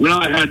 when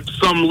I had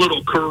some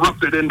little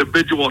corrupted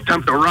individual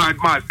attempt to ride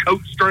my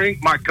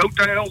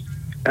coattails,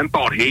 and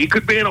thought he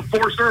could be an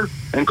enforcer,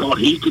 and thought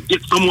he could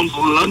get someone's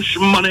lunch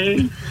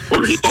money,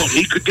 or he thought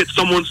he could get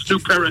someone's new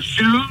pair of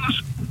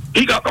shoes,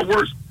 he got the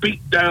worst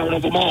beat down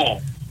of them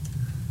all.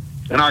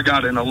 And I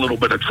got in a little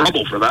bit of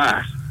trouble for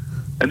that.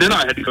 And then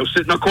I had to go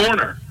sit in a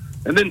corner.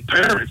 And then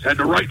parents had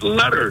to write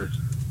letters.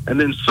 And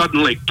then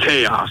suddenly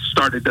chaos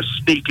started to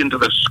sneak into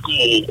the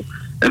school.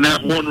 And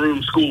that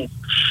one-room school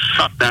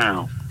shut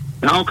down.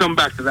 Now, I'll come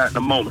back to that in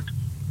a moment.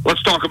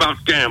 Let's talk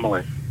about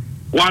gambling.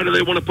 Why do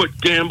they want to put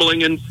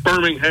gambling in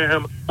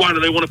Birmingham? Why do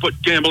they want to put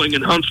gambling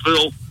in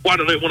Huntsville? Why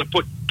do they want to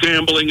put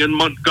gambling in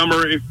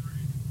Montgomery?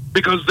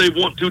 Because they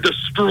want to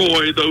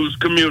destroy those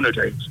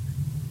communities.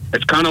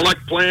 It's kind of like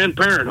Planned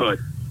Parenthood.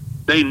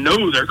 They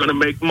know they're going to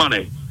make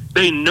money.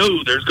 They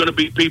know there's going to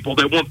be people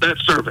that want that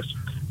service.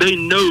 They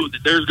know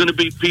that there's going to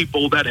be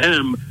people that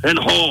hem and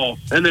haw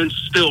and then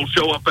still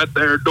show up at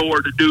their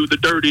door to do the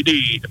dirty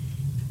deed.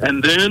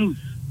 And then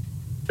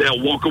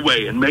they'll walk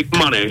away and make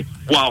money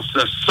while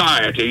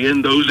society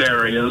in those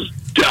areas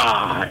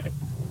die.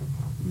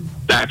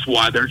 That's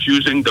why they're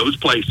choosing those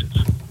places.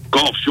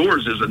 Gulf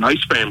Shores is a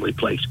nice family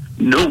place.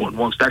 No one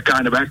wants that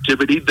kind of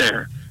activity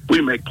there. We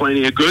make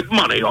plenty of good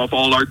money off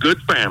all our good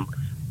families.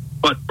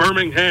 But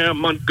Birmingham,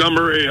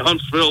 Montgomery,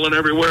 Huntsville, and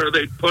everywhere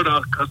they put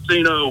a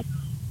casino,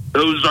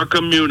 those are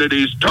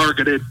communities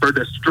targeted for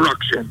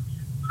destruction.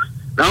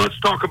 Now let's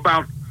talk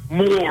about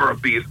more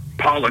of these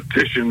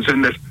politicians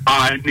in this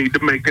I need to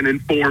make an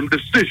informed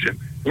decision,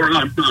 where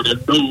I'm not a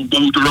no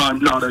voter, I'm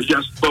not a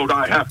yes vote,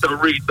 I have to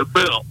read the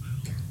bill.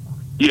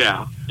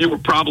 Yeah, you were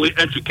probably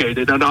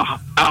educated in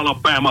a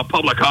Alabama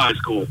public high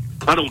school.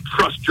 I don't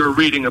trust your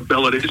reading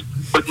abilities,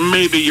 but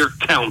maybe you're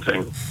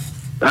counting.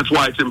 That's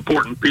why it's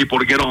important, people,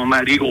 to get on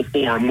that Eagle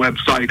Forum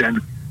website and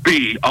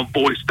be a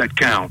voice that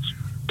counts,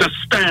 to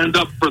stand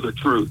up for the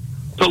truth,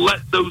 to let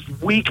those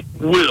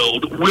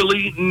weak-willed,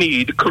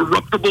 willy-kneed,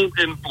 corruptible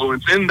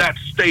influence in that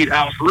state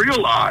house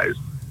realize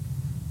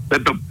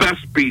that the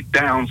best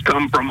beatdowns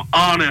come from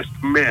honest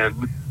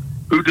men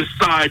who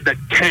decide that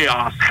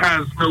chaos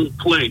has no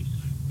place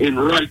in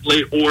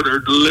rightly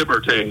ordered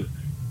liberty.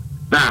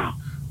 Now,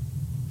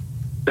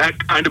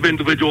 that kind of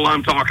individual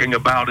I'm talking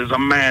about is a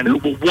man who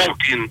will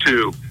walk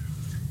into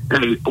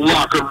a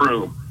locker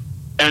room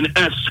and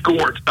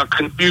escort a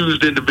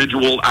confused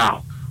individual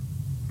out.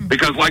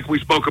 Because like we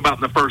spoke about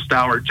in the first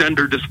hour,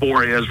 gender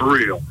dysphoria is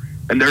real.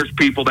 And there's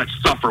people that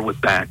suffer with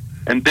that.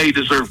 And they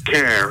deserve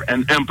care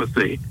and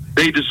empathy.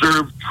 They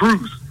deserve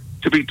truth,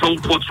 to be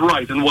told what's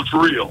right and what's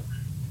real.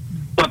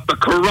 But the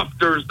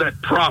corruptors that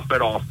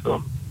profit off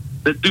them,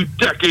 that do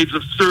decades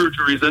of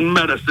surgeries and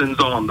medicines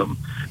on them,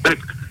 that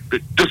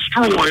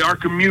destroy our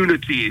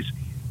communities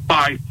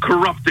by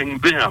corrupting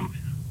them,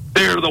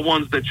 they're the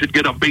ones that should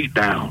get a beat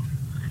down.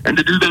 And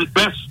to do that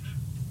best,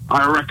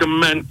 I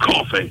recommend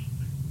coffee.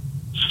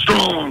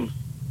 Strong,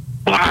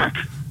 black,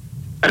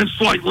 and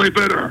slightly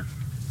bitter.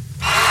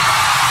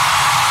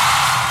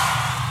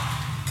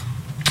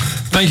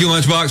 Thank you,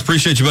 Lunchbox.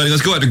 Appreciate you, buddy.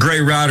 Let's go out to Gray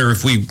Rider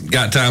if we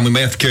got time. We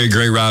may have to carry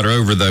Gray Rider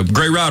over, though.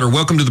 Gray Rider,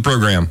 welcome to the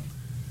program.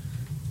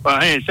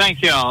 Hey,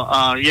 thank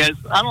y'all. Yes,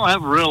 I don't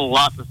have a real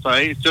lot to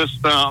say. It's just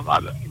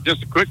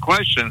a quick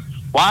question.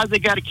 Why they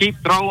got to keep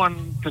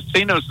throwing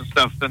casinos and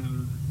stuff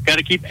and got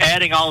to keep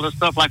adding all this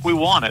stuff like we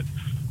want it.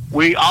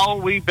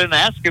 All we've been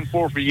asking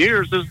for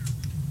years is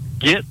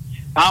get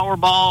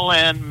Powerball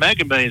and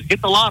Mega Millions.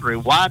 Get the lottery.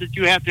 Why did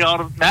you have to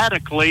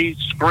automatically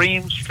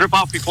scream, strip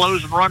off your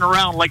clothes, and run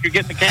around like you're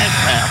getting the cash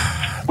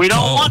now? We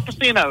don't want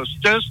casinos.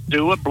 Just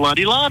do a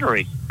bloody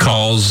lottery.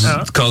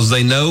 Because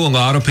they know a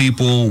lot of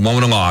people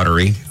want a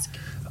lottery.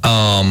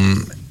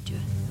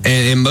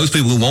 And most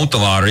people who want the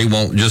lottery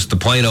want just the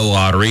plain old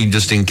lottery,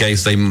 just in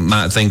case they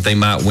might think they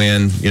might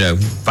win,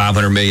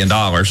 $500 million.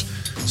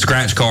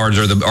 Scratch cards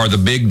are the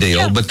big deal,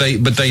 yeah. but they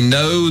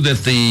know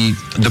that the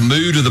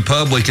mood of the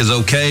public is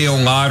okay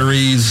on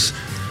lotteries.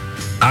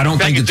 I don't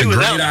think it's a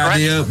great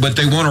idea, but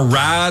they want to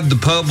ride the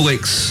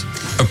public's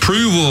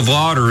approval of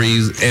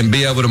lotteries and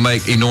be able to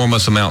make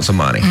enormous amounts of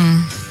money.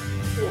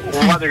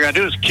 Well, what they're going to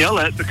do is kill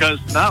it because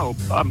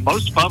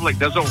most public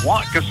doesn't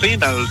want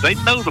casinos. They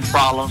know the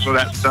problems with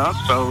that stuff.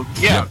 So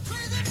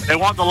they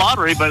want the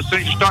lottery, but as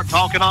soon as you start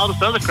talking all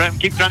this other crap,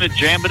 keep trying to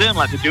jam it in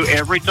like they do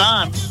every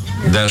time.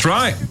 That's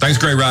right. Thanks,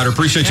 Gray Rider.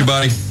 Appreciate you,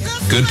 buddy.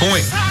 Good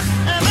point.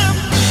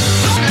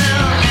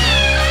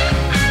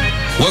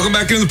 Welcome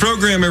back into the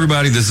program,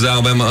 everybody. This is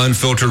Alabama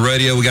Unfiltered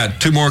Radio. We got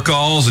 2 more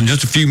calls in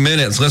just a few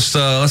minutes. Let's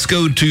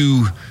go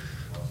to.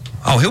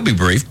 He'll be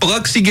brief.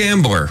 Biloxi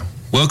Gambler.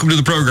 Welcome to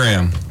the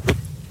program.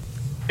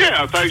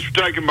 Yeah, thanks for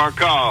taking my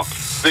call.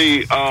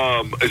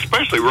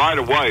 Especially right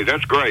away.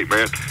 That's great,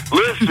 man.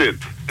 Listen.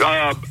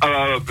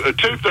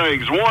 2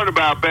 things. One,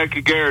 about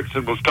Becky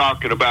Garrettson was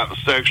talking about the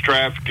sex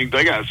trafficking.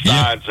 They got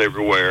signs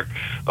everywhere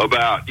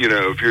about,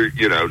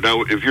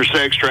 if you're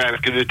sex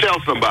trafficking, to tell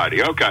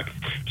somebody. Okay.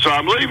 So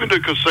I'm leaving the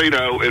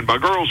casino, and my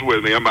girl's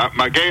with me. I'm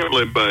my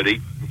gambling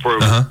buddy for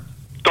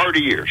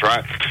 30 years,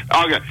 right?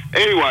 Okay.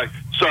 Anyway,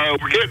 so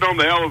we're getting on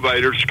the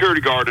elevator.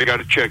 Security guard, they got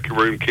to check your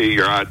room key,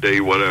 your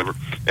ID, whatever.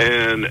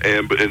 And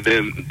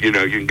then, you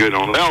can get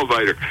on the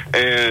elevator.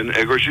 And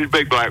of course, she's a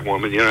big black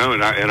woman,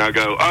 and I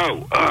go,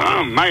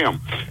 ma'am.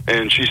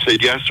 And she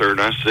said, yes, sir.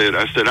 And I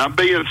said, I'm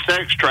being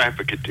sex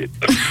trafficked.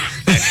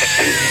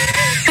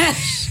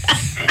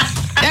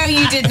 No,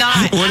 you did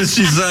not. What did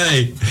she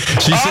say?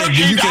 She said,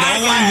 you can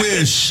only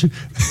wish.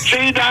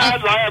 She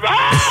died laughing.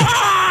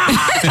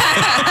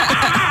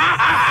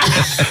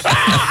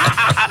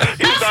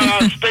 He thought I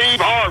was Steve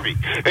Harvey.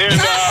 And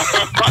that's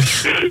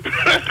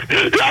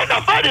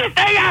the funniest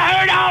thing I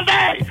heard all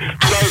day.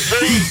 So,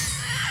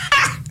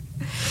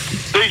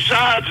 these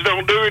signs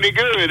don't do any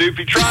good if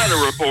you try to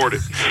report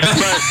it.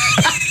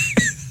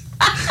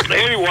 But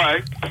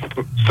anyway,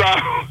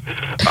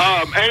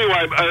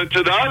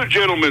 to the other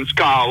gentleman's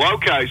call.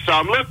 Okay, so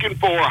I'm looking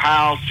for a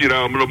house.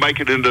 I'm going to make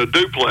it into a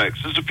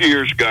duplex. This is a few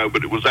years ago,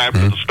 but it was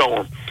after the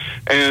storm.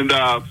 And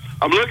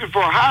I'm looking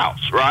for a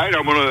house, right?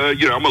 I'm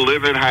gonna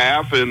live in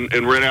half and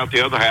rent out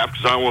the other half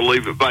because I don't want to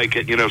leave it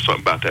vacant.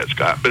 Something about that,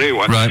 Scott. But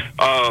anyway, right.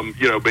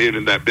 Being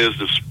in that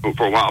business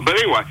for a while. But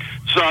anyway,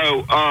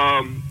 so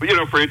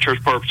for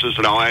insurance purposes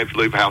and all, if you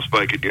leave a house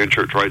vacant, your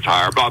insurance rate's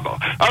higher. Blah blah.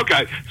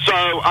 Okay, so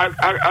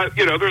I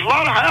there's a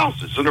lot of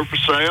houses and they're for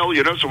sale.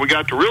 So we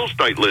got the real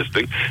estate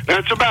listing. Now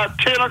it's about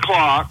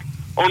 10:00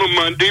 on a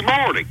Monday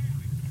morning,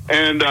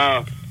 and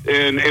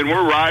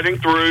we're riding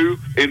through,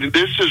 and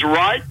this is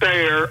right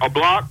there, a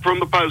block from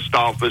the post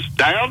office,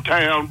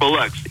 downtown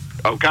Biloxi.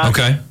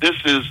 Okay. This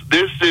is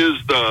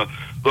the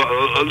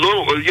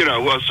little,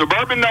 a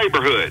suburban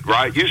neighborhood,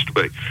 right? Used to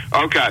be.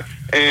 Okay.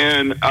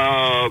 And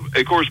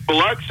of course,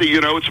 Biloxi,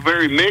 it's a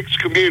very mixed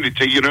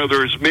community.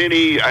 There's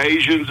many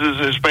Asians as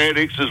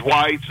Hispanics, as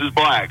whites, as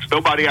blacks.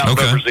 Nobody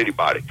outnumbers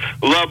anybody.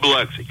 Love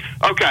Biloxi.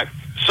 Okay.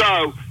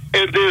 So.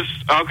 And these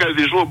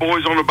little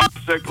boys on a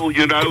bicycle,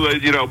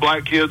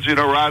 black kids,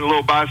 riding a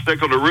little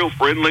bicycle. They're real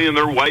friendly and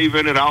they're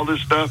waving and all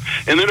this stuff.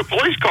 And then a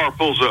police car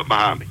pulls up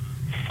behind me.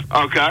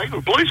 Okay, the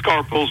police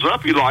car pulls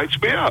up. He lights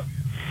me up.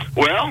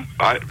 Well,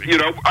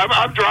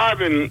 I'm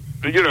driving,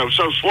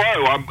 so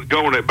slow. I'm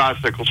going at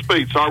bicycle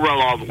speed, so I roll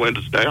all the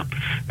windows down.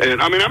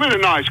 And I'm in a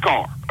nice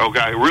car.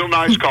 Okay, real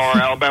nice car,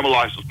 Alabama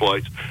license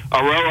plates. I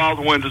roll all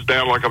the windows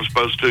down like I'm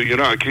supposed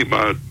to. I keep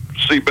my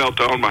seatbelt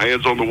on, my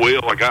hands on the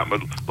wheel. I got my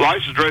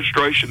license,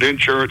 registration,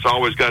 insurance.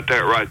 Always got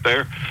that right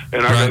there.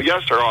 And I go,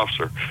 yes, sir,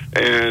 officer.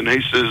 And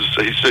he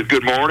said,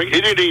 good morning. He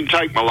didn't even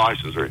take my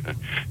license or anything.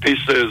 He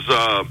says,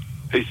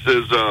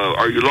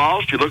 are you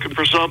lost? You looking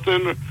for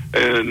something?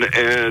 And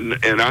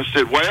I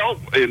said, well,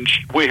 and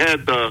we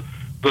had the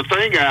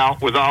thing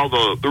out with all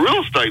the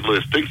real estate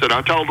listings, and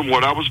I told him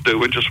what I was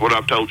doing, just what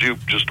I've told you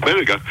just a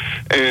minute ago.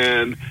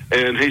 And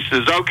he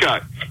says, okay,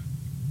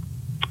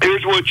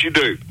 here's what you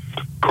do.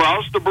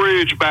 Cross the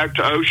bridge back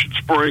to Ocean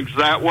Springs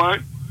that way,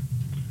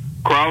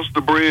 cross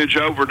the bridge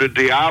over to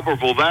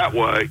D'Iberville that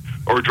way,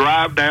 or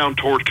drive down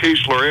toward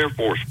Keesler Air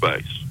Force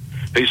Base.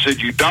 He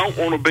said, you don't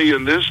want to be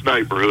in this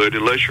neighborhood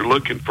unless you're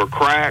looking for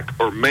crack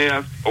or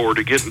meth or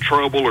to get in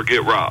trouble or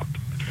get robbed.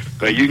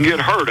 Now, you can get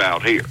hurt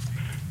out here.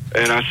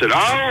 And I said,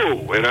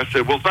 oh. And I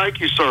said, well, thank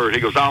you, sir. And he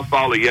goes, I'll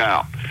follow you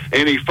out.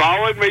 And he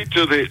followed me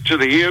to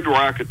the end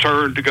where I could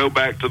turn to go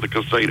back to the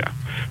casino.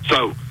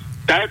 So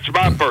that's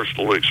my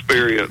personal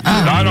experience.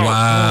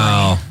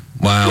 Wow.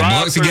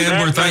 Biloxi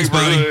Gambler, thanks,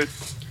 buddy.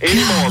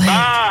 anymore.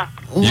 Bye.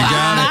 You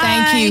got it.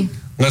 Thank you.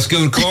 Let's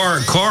go to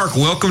Clark. Clark,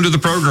 welcome to the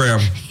program.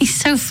 He's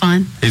so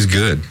fun. He's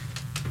good.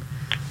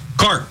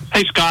 Clark.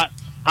 Hey, Scott.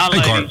 Hi, Hey,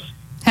 ladies. Clark.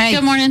 Hey.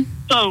 Good morning.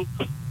 So,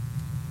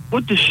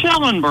 with the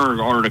Schellenberg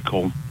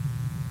article,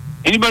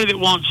 anybody that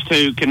wants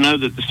to can know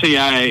that the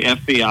CIA,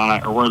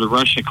 FBI are where the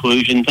Russia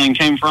collusion thing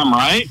came from,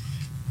 right?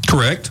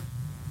 Correct.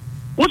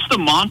 What's the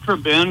mantra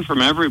been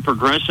from every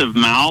progressive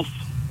mouth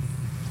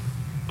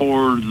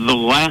for the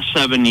last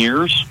 7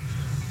 years?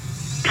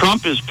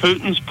 Trump is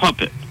Putin's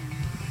puppet.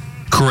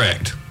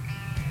 Correct.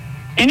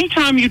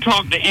 Anytime you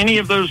talk to any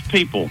of those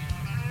people,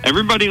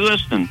 everybody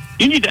listening,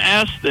 you need to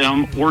ask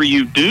them, were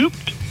you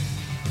duped?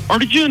 Or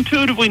did you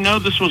intuitively know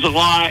this was a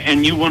lie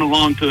and you went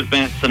along to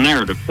advance the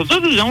narrative? Because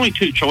those are the only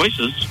two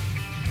choices.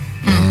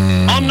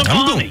 On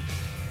Navalny.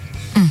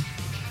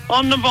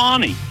 On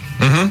Navalny.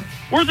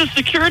 Mm-hmm. Where the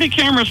security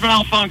camera's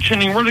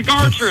malfunctioning, where the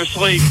guards are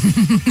asleep.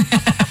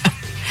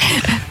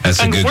 That's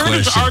a and good where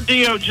question. does our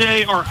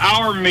DOJ or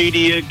our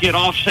media get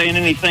off saying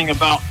anything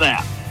about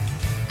that?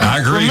 I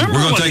agree. Remember We're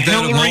going to when take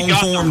that in Hillary long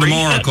got form the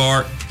tomorrow, reset?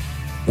 Clark.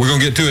 We're going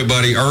to get to it,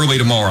 buddy, early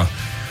tomorrow.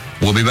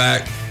 We'll be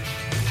back.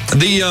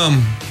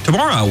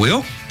 Tomorrow I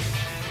will.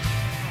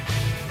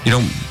 You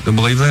don't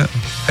believe that?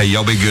 Hey,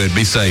 y'all be good.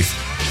 Be safe.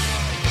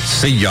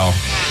 See y'all.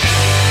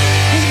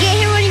 Just get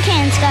here when you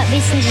can, Scott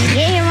Beeson. Just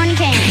get here when you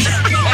can.